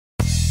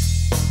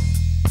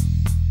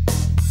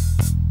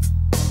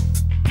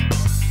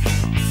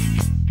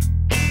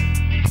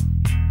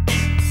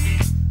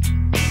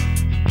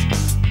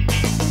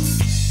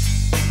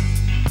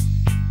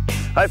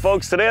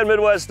folks, today on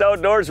Midwest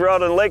Outdoors, we're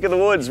out on Lake of the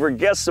Woods. We're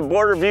guests of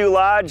Borderview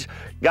Lodge.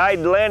 Guide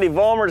Landy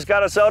Vollmer's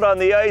got us out on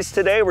the ice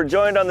today. We're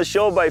joined on the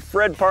show by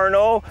Fred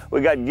Parnot.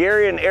 We got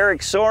Gary and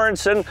Eric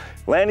Sorensen.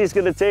 Landy's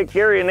gonna take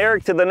Gary and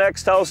Eric to the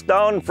next house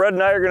down. Fred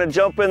and I are gonna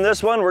jump in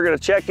this one. We're gonna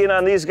check in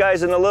on these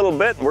guys in a little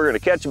bit, and we're gonna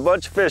catch a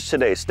bunch of fish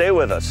today. Stay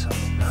with us.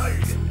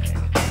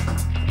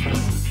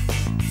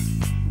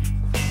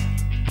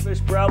 Fish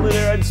probably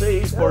there, I'd say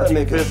he's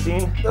 14,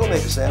 15. That'll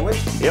make a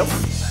sandwich. Yep.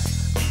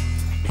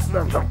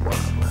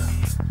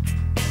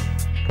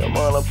 Come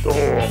on up the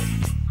hole.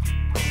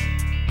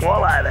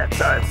 Walleye that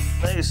time.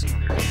 Nice.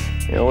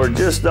 You know, we're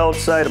just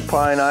outside of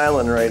Pine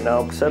Island right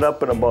now, set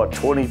up in about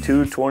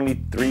 22,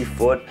 23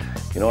 foot.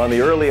 You know, on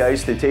the early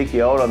ice, they take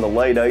you out on the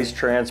light ice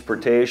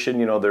transportation.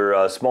 You know,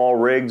 they're small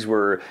rigs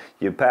where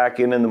you pack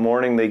in the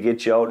morning, they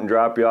get you out and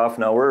drop you off.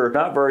 Now, we're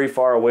not very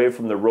far away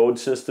from the road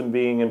system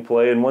being in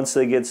play, and once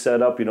they get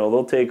set up, you know,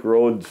 they'll take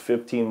roads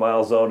 15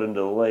 miles out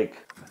into the lake.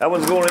 That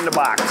one's going in the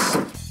box.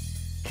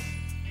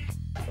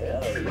 Yeah,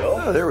 there we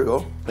go. Oh, there we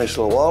go. Nice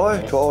little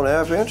walleye,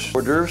 12.5 inch.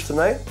 Hors d'oeuvres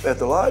tonight at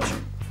the lodge.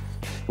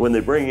 When they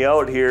bring you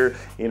out here,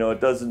 you know,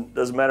 it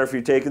doesn't matter if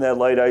you're taking that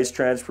light ice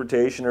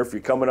transportation or if you're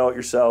coming out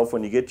yourself.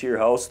 When you get to your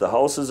house, the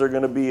houses are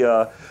going to be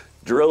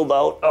drilled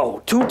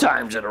out, 2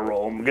 times in a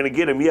row. I'm going to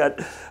get them yet.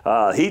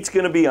 Heat's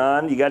going to be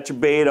on. You got your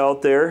bait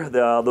out there.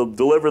 They'll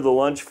deliver the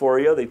lunch for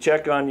you. They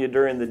check on you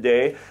during the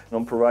day.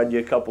 They'll provide you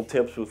a couple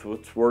tips with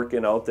what's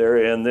working out there.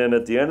 And then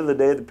at the end of the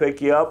day, they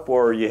pick you up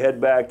or you head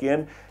back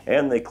in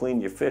and they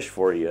clean your fish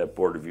for you at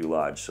Borderview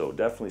Lodge. So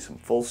definitely some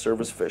full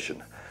service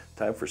fishing.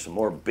 Time for some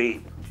more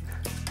bait.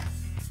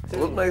 A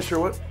little nicer,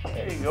 what?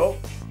 There you go.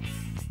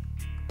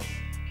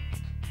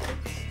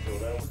 So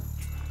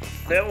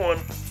that one,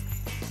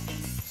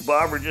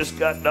 Bobber just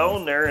got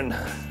down there and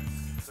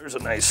there's a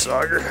nice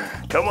sauger.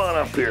 Come on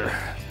up here.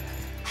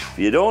 If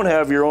you don't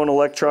have your own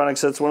electronics,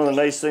 that's one of the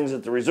nice things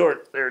at the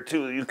resort there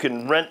too. You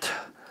can rent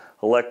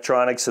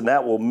electronics and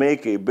that will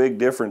make a big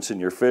difference in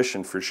your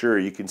fishing for sure.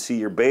 You can see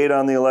your bait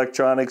on the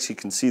electronics, you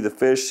can see the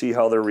fish, see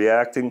how they're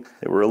reacting.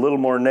 They were a little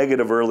more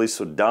negative early,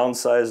 so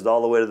downsized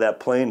all the way to that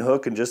plain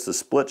hook and just a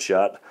split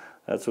shot.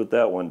 That's what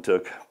that one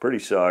took. Pretty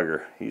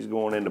sauger. He's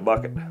going in the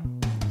bucket.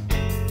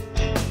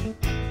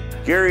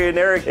 Gary and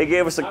Eric, they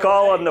gave us a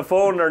call on the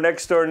phone, our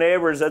next door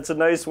neighbors. That's a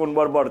nice one.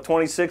 What, about a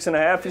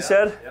 26.5 you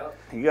said? Yeah.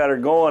 You got her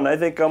going. I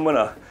think I'm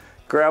gonna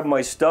grab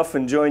my stuff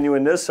and join you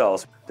in this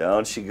house.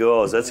 Down she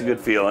goes. That's a good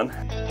feeling.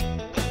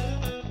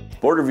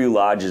 Borderview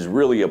Lodge is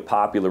really a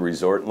popular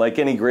resort. Like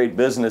any great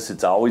business,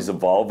 it's always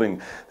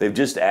evolving. They've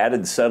just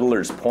added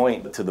Settlers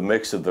Point to the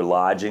mix of their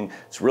lodging.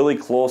 It's really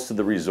close to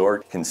the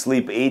resort. Can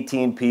sleep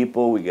 18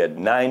 people. We got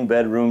 9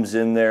 bedrooms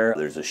in there.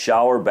 There's a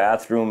shower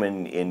bathroom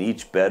in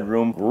each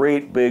bedroom.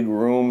 Great big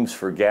rooms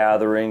for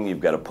gathering. You've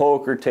got a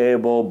poker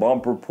table,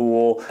 bumper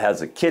pool,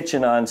 has a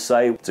kitchen on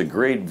site. It's a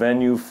great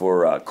venue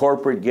for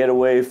corporate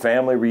getaway,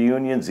 family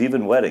reunions,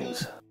 even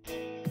weddings.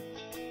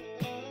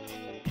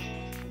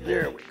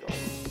 There we go.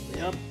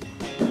 Yep.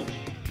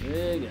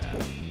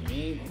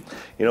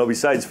 You know,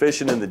 besides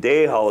fishing in the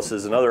day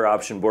houses, another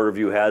option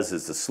Borderview has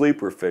is the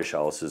sleeper fish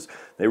houses.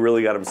 They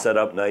really got them set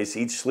up nice.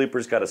 Each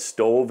sleeper's got a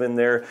stove in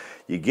there.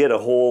 You get a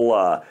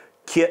whole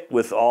kit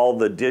with all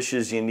the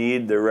dishes you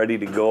need. They're ready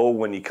to go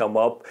when you come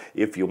up.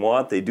 If you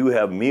want, they do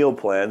have meal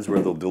plans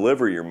where they'll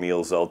deliver your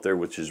meals out there,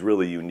 which is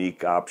really a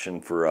unique option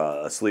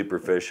for sleeper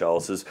fish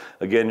houses.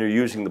 Again, you're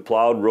using the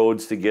plowed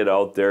roads to get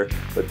out there,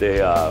 but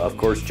they, of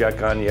course,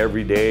 check on you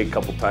every day, a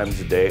couple times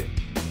a day.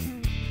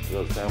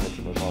 Sandwich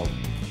in my mouth.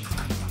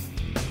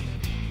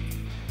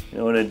 You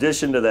know, in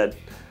addition to that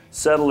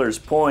Settlers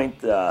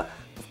Point,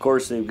 of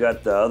course, they've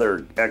got the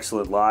other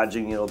excellent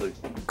lodging, you know, the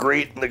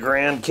great and the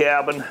grand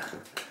cabin.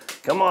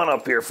 Come on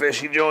up here,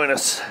 fishy, join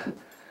us. You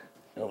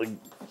know,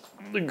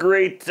 the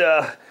great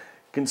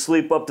can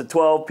sleep up to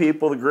 12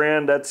 people. The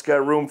grand, that's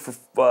got room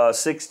for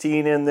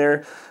 16 in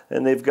there.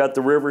 And they've got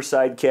the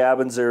riverside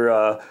cabins.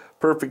 They're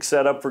perfect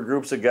setup for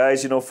groups of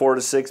guys, you know, 4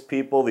 to 6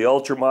 people. The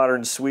ultra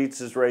modern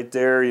suites is right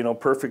there, you know,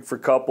 perfect for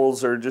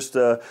couples or just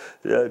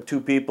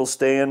 2 people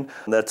staying.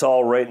 That's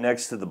all right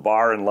next to the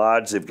bar and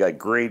lodge. They've got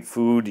great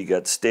food. You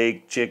got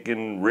steak,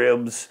 chicken,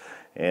 ribs.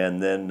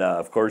 And then,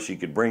 of course, you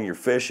could bring your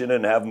fish in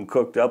and have them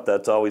cooked up.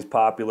 That's always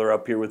popular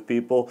up here with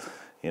people.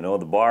 You know,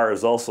 the bar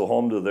is also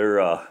home to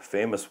their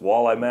famous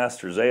Walleye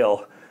Masters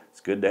Ale.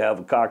 It's good to have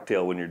a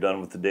cocktail when you're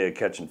done with the day of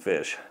catching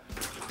fish.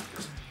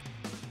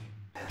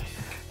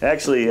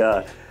 Actually,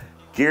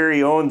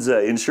 Gary owns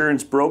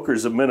Insurance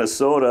Brokers of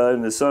Minnesota,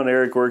 and his son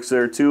Eric works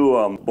there too.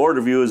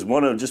 Borderview is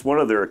one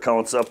of their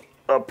accounts up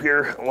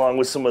here, along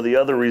with some of the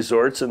other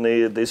resorts, and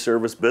they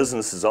service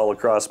businesses all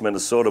across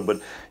Minnesota.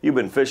 But you've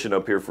been fishing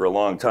up here for a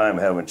long time,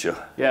 haven't you?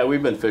 Yeah,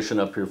 we've been fishing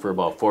up here for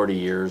about 40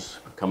 years,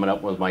 coming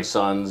up with my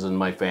sons and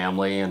my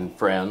family and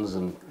friends,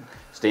 and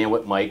staying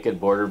with Mike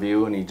at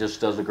Borderview, and he just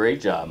does a great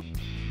job.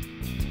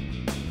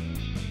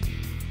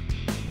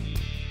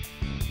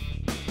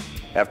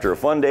 After a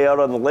fun day out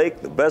on the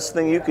lake, the best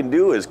thing you can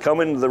do is come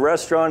into the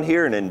restaurant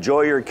here and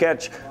enjoy your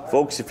catch.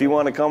 Folks, if you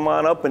want to come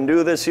on up and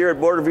do this here at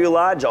Borderview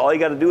Lodge, all you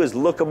got to do is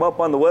look them up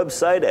on the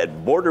website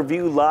at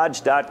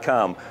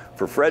borderviewlodge.com.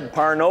 For Fred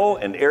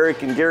Parnot and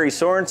Eric and Gary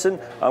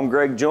Sorensen, I'm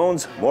Greg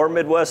Jones. More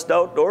Midwest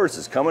Outdoors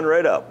is coming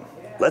right up.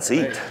 Let's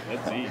eat.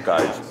 Let's eat.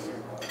 Guys.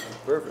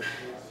 Perfect.